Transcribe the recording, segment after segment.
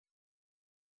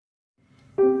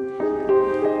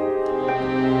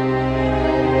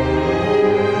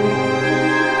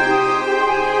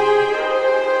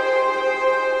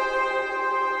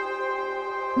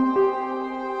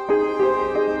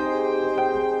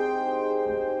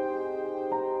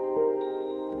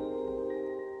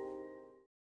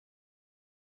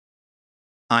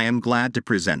I am glad to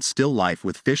present Still Life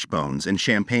with Fish Bones and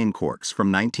Champagne Corks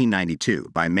from 1992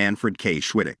 by Manfred K.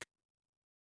 Schwitteck.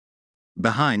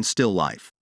 Behind Still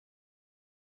Life.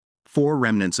 4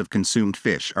 remnants of consumed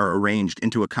fish are arranged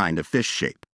into a kind of fish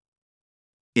shape.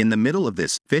 In the middle of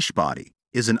this fish body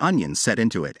is an onion set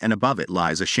into it, and above it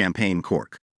lies a champagne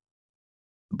cork.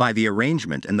 By the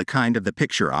arrangement and the kind of the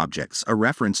picture objects, a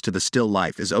reference to the still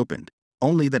life is opened,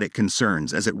 only that it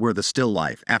concerns as it were the still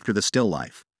life after the still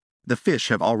life. The fish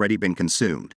have already been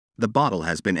consumed, the bottle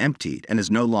has been emptied and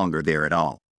is no longer there at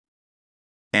all.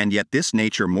 And yet this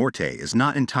nature morte is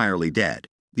not entirely dead,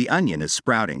 the onion is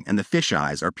sprouting and the fish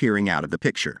eyes are peering out of the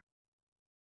picture.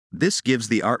 This gives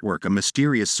the artwork a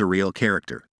mysterious surreal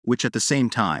character, which at the same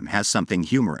time has something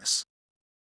humorous.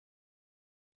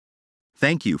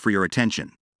 Thank you for your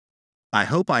attention. I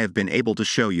hope I have been able to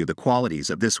show you the qualities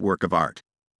of this work of art.